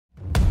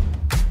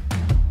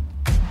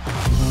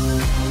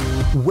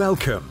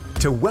Welcome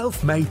to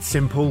Wealth Made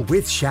Simple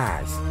with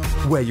Shaz,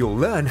 where you'll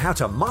learn how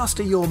to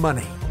master your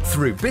money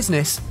through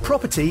business,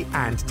 property,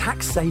 and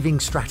tax-saving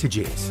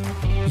strategies.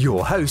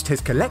 Your host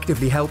has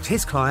collectively helped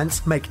his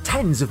clients make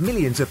tens of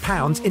millions of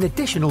pounds in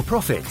additional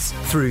profits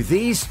through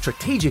these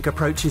strategic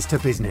approaches to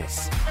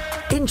business.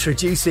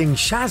 Introducing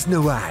Shaz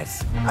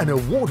Nawaz, an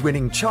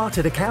award-winning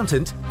chartered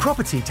accountant,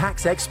 property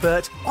tax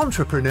expert,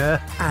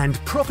 entrepreneur, and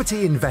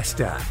property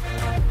investor.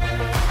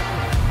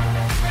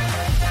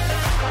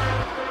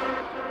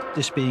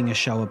 This being a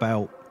show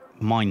about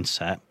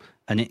mindset,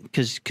 and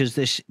because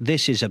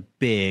this is a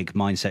big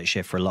mindset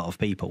shift for a lot of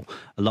people.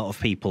 A lot of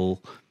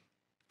people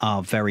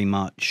are very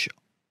much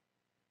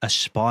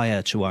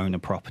aspire to own a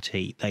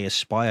property. They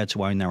aspire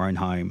to own their own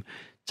home,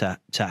 to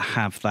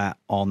have that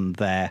on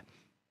their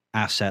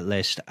asset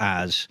list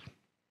as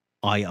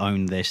I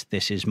own this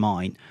is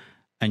mine.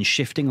 And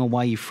shifting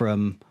away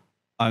from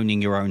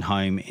owning your own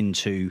home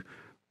into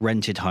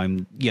rented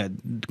home, the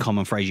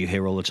common phrase you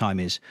hear all the time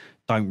is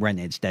don't rent,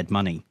 it's dead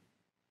money.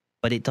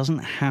 But it doesn't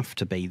have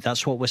to be.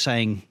 That's what we're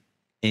saying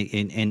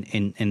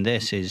in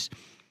this is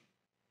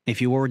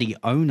if you already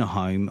own a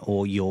home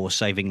or you're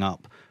saving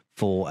up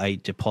for a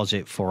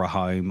deposit for a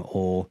home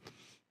or,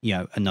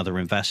 another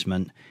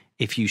investment,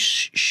 if you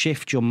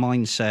shift your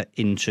mindset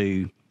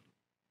into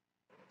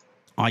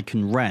I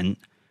can rent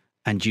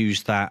and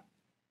use that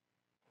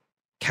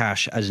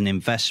cash as an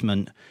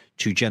investment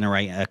to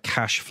generate a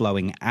cash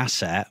flowing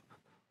asset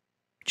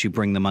to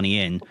bring the money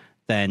in,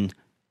 then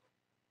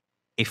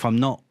if I'm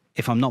not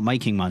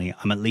making money,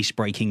 I'm at least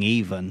breaking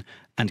even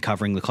and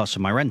covering the cost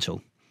of my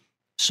rental.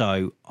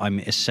 So I'm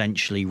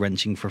essentially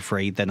renting for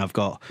free. Then I've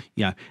got,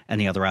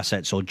 any other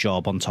assets or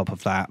job on top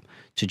of that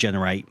to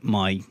generate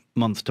my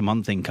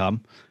month-to-month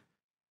income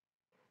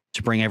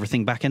to bring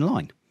everything back in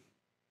line.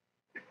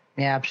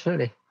 Yeah,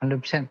 absolutely.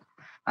 100%.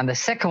 And the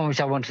second one,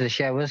 which I wanted to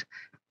share was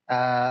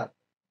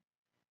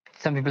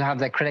some people have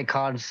their credit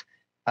cards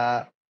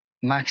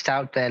maxed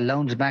out, their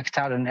loans maxed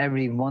out, and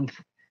every month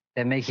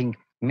they're making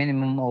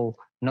minimum or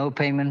no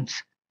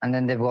payments, and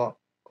then they've got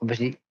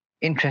obviously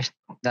interest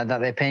that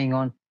they're paying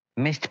on,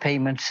 missed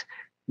payments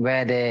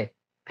where they're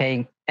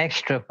paying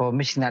extra for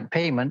missing that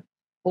payment.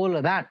 All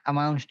of that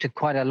amounts to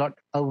quite a lot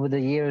over the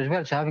year as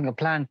well. So having a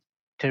plan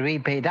to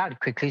repay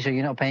that quickly so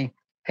you're not paying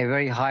a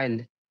very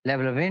high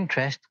level of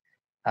interest,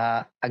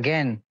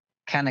 again,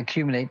 can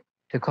accumulate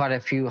to quite a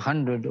few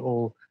hundred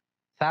or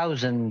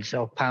thousands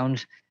of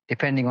pounds,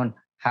 depending on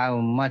how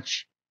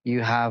much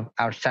you have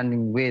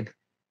outstanding with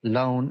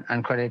loan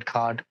and credit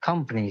card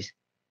companies.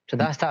 So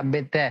that's that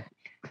bit there.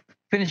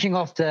 Finishing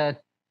off the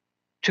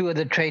two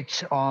other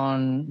traits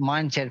on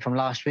mindset from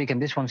last week,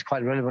 and this one's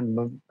quite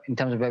relevant in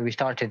terms of where we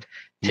started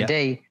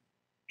today,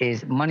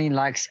 is money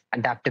likes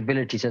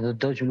adaptability. So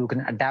those who can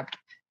adapt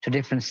to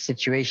different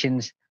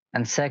situations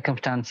and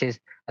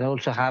circumstances, and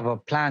also have a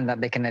plan that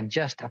they can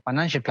adjust, a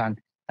financial plan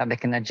that they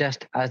can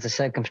adjust as the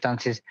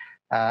circumstances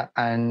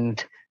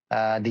and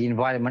the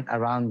environment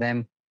around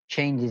them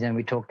changes. And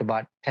we talked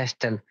about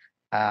TESTL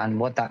and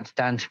what that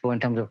stands for in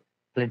terms of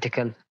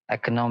political,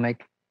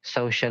 economic,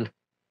 social,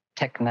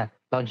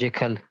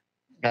 technological,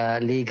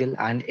 legal,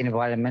 and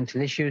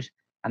environmental issues.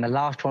 And the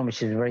last one,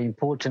 which is very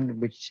important,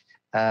 which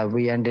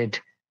we ended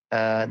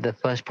the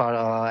first part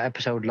of our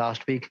episode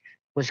last week,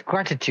 was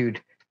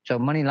gratitude. So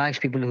money likes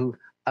people who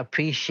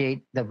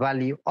appreciate the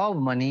value of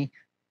money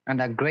and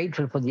are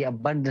grateful for the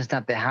abundance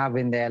that they have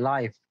in their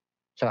life.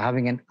 So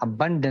having an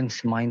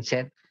abundance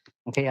mindset,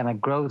 and a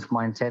growth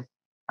mindset,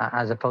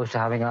 as opposed to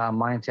having a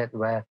mindset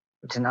where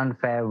it's an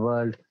unfair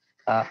world.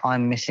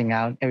 I'm missing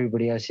out.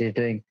 Everybody else is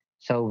doing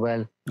so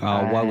well.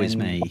 Oh, woe is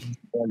me.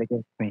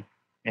 Against me.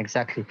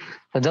 Exactly.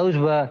 So those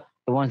were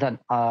the ones that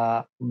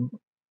I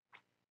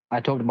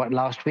talked about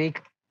last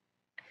week.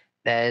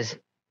 There's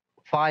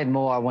 5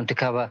 more I want to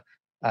cover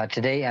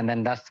today, and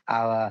then that's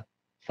our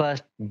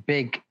first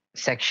big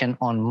section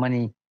on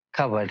money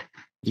covered.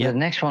 So the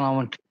next one I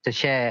want to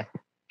share,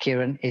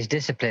 Kieran, is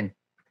discipline.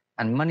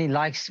 And money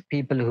likes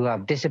people who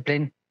have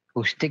discipline,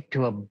 who stick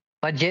to a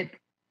budget,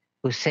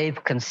 who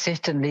save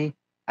consistently,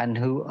 and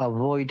who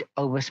avoid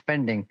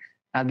overspending.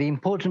 Now, the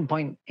important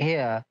point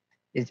here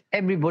is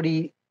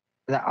everybody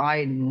that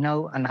I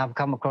know and have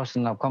come across,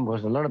 and I've come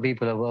across a lot of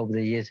people over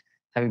the years,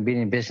 having been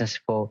in business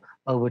for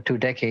over 2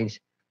 decades,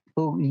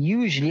 who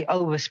usually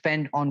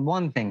overspend on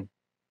one thing.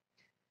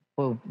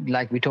 Well,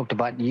 like we talked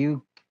about,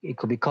 it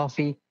could be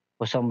coffee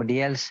for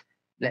somebody else.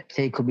 Let's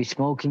say it could be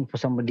smoking for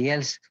somebody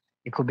else.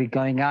 It could be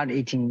going out,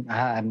 eating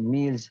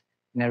meals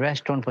in a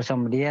restaurant for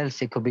somebody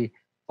else. It could be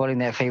following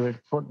their favorite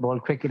football,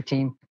 cricket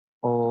team,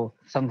 or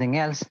something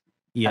else.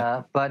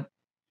 So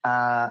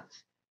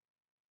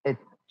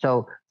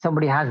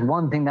somebody has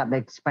one thing that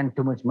they spend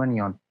too much money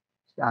on,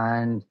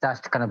 and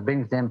that kind of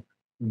brings them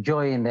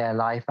joy in their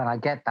life. And I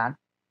get that.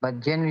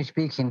 But generally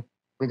speaking,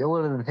 with all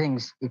of the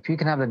things, if you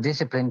can have the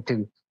discipline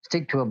to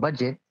stick to a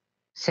budget,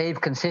 save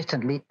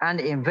consistently, and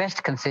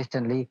invest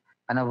consistently,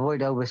 and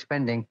avoid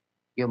overspending,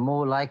 you're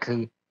more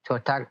likely to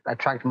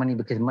attract money,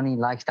 because money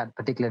likes that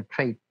particular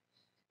trait.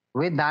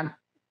 With that,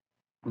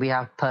 we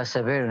have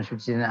perseverance,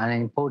 which is an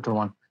important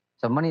one.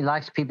 So money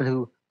likes people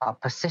who are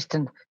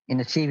persistent in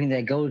achieving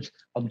their goals,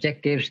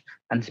 objectives,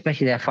 and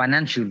especially their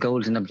financial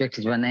goals and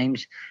objectives and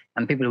aims,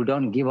 and people who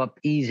don't give up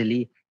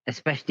easily,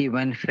 especially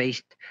when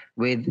faced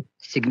with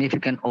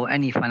significant or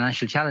any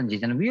financial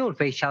challenges. And we all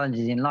face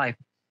challenges in life.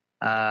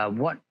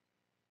 What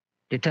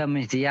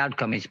determines the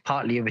outcome is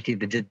partly obviously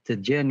the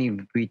journey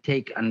we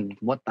take and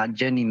what that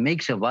journey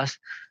makes of us,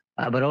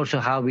 but also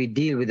how we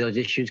deal with those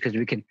issues, because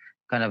we can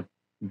kind of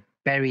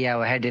bury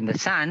our head in the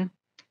sand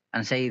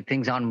and say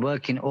things aren't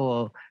working,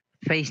 or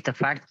face the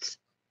facts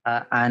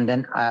and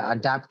then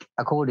adapt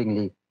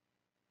accordingly.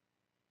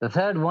 The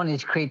third one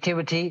is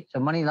creativity. So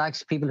money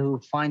likes people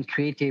who find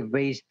creative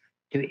ways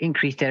to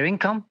increase their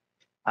income,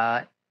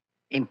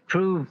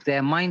 improve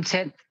their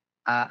mindset,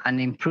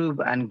 and improve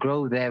and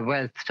grow their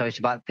wealth. So it's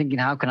about thinking,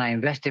 how can I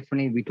invest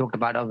differently? We talked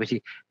about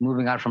obviously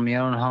moving out from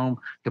your own home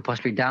to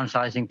possibly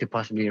downsizing to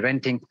possibly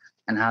renting,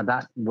 and how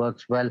that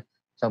works well.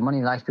 So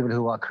money likes people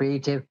who are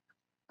creative.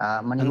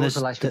 Money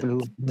also likes people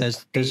who...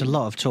 There's a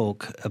lot of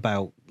talk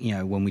about,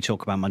 when we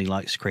talk about money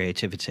likes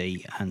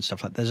creativity and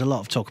stuff like that, there's a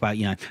lot of talk about,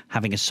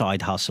 having a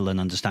side hustle and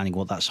understanding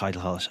what that side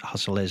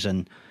hustle is,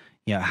 and,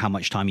 how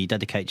much time you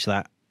dedicate to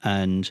that.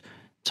 And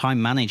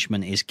time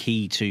management is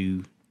key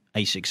to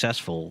a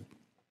successful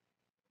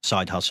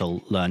side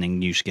hustle, learning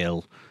new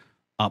skill,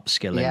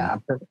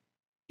 upskilling,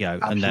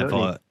 and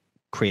therefore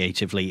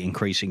creatively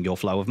increasing your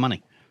flow of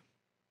money.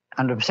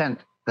 100%.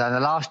 The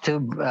last two,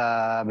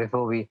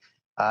 before we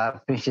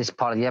finish this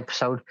part of the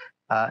episode,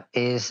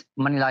 is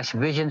money likes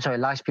vision. So it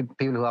likes people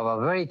who have a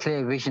very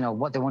clear vision of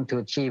what they want to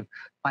achieve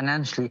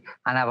financially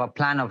and have a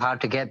plan of how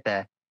to get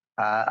there.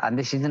 And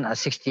this isn't a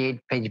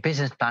 68-page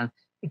business plan.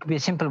 It could be a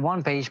simple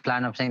one-page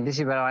plan of saying, this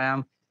is where I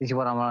am, this is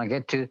what I want to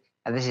get to,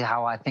 and this is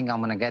how I think I'm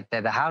going to get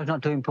there. The how is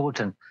not too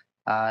important.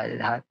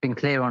 Being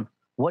clear on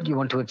what you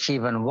want to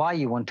achieve and why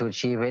you want to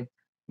achieve it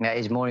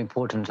is more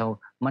important. So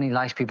money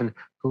likes people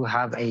who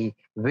have a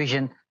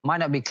vision. Might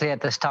not be clear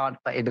at the start,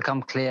 but it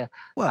becomes clear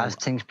as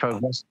things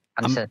progress.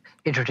 And it's an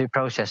iterative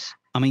process.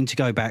 I mean, to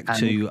go back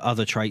to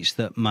other traits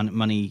that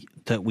money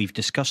that we've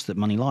discussed that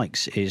money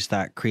likes is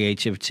that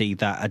creativity,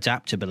 that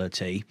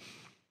adaptability,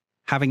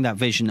 having that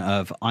vision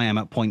of, I am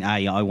at point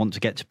A, I want to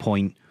get to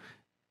point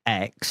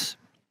X.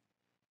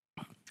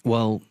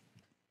 Well,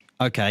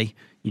 okay,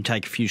 you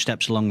take a few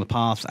steps along the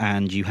path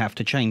and you have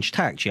to change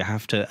tact. You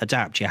have to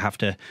adapt. You have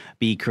to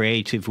be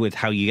creative with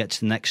how you get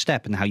to the next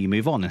step and how you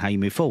move on and how you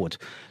move forward.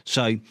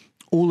 So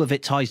all of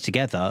it ties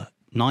together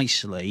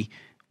nicely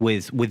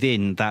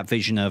within that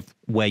vision of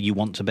where you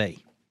want to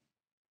be.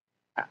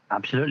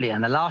 Absolutely.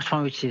 And the last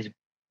one, which is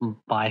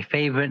my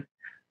favorite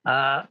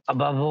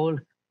above all,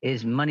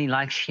 is money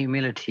likes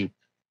humility.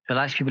 So it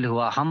likes people who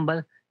are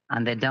humble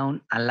and they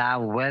don't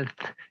allow wealth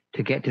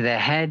to get to their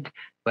head,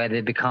 where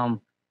they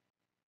become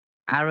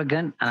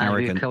arrogant. And as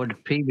we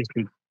covered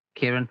previously,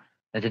 Kieran,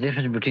 there's a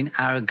difference between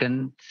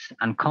arrogance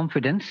and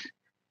confidence.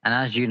 And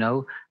as you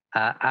know,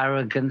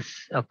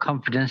 arrogance or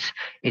confidence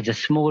is a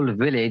small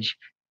village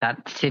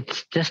that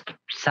sits just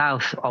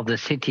south of the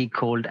city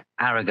called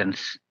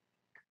Arrogance.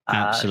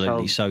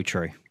 Absolutely, so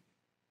true.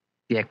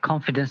 Yeah,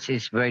 confidence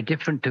is very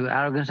different to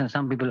arrogance, and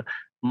some people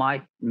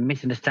might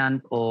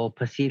misunderstand or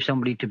perceive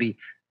somebody to be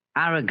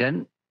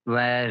arrogant,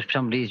 where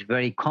somebody is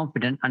very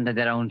confident under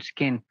their own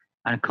skin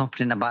and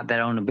confident about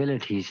their own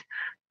abilities.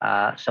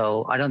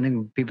 So I don't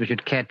think people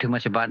should care too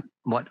much about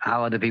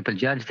how other people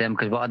judge them,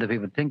 because what other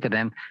people think of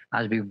them,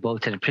 as we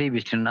both said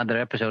previously in other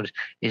episodes,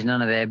 is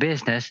none of their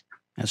business.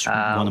 That's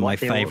one of my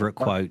favorite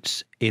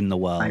quotes in the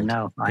world. I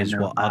know.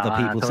 What other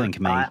people think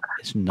of me.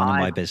 It's none of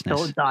my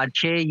business. I thought I'd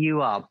cheer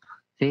you up.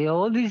 See,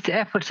 all these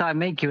efforts I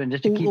make you and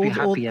just to keep you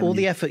happy. All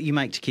the effort you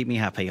make to keep me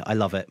happy. I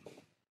love it.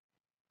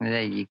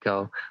 There you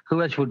go.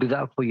 Who else will do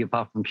that for you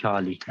apart from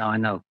Charlie? No, I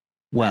know.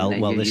 Well,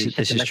 this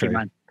is true.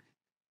 Man.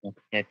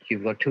 Yeah,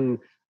 you've got two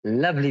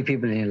lovely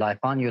people in your life,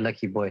 aren't you, a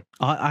lucky boy?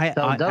 I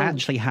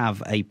actually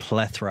have a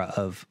plethora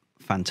of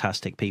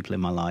fantastic people in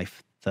my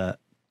life that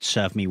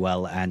serve me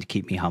well and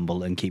keep me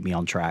humble and keep me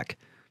on track.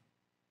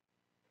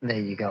 There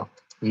you go.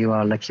 You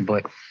are a lucky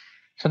boy.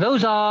 So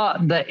those are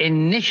the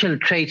initial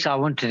traits I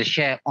wanted to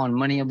share on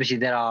money. Obviously,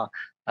 there are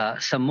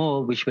some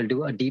more which we'll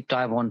do a deep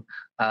dive on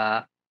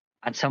at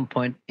some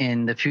point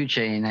in the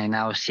future in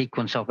our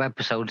sequence of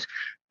episodes.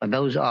 But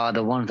those are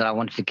the ones that I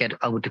wanted to get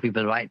over to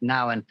people right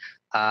now. And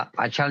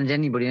I challenge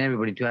anybody and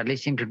everybody to at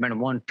least implement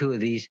 1-2 of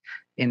these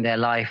in their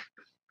life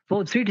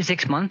for 3 to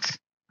 6 months.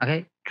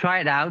 Okay,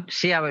 try it out,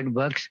 see how it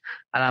works.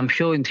 And I'm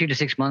sure in 3 to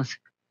 6 months,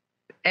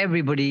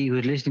 everybody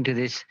who's listening to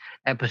this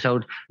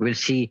episode will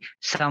see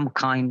some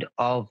kind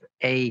of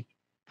a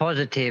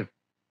positive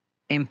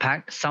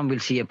impact. Some will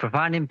see a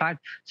profound impact.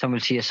 Some will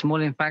see a small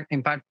impact,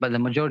 but the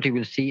majority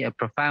will see a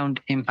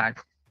profound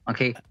impact.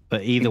 Okay.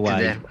 But either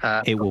way,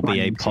 it will be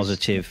a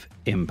positive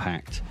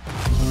impact.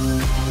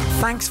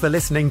 Thanks for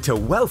listening to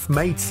Wealth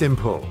Made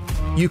Simple.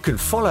 You can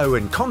follow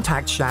and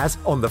contact Shaz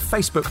on the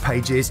Facebook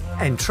pages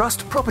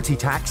Entrust Property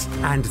Tax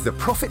and The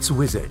Profits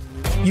Wizard.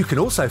 You can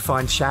also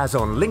find Shaz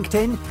on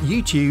LinkedIn,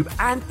 YouTube,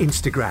 and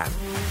Instagram.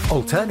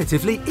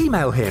 Alternatively,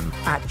 email him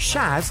at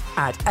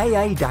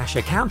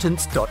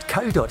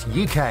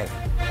shaz@aa-accountants.co.uk.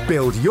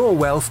 Build your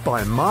wealth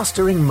by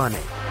mastering money.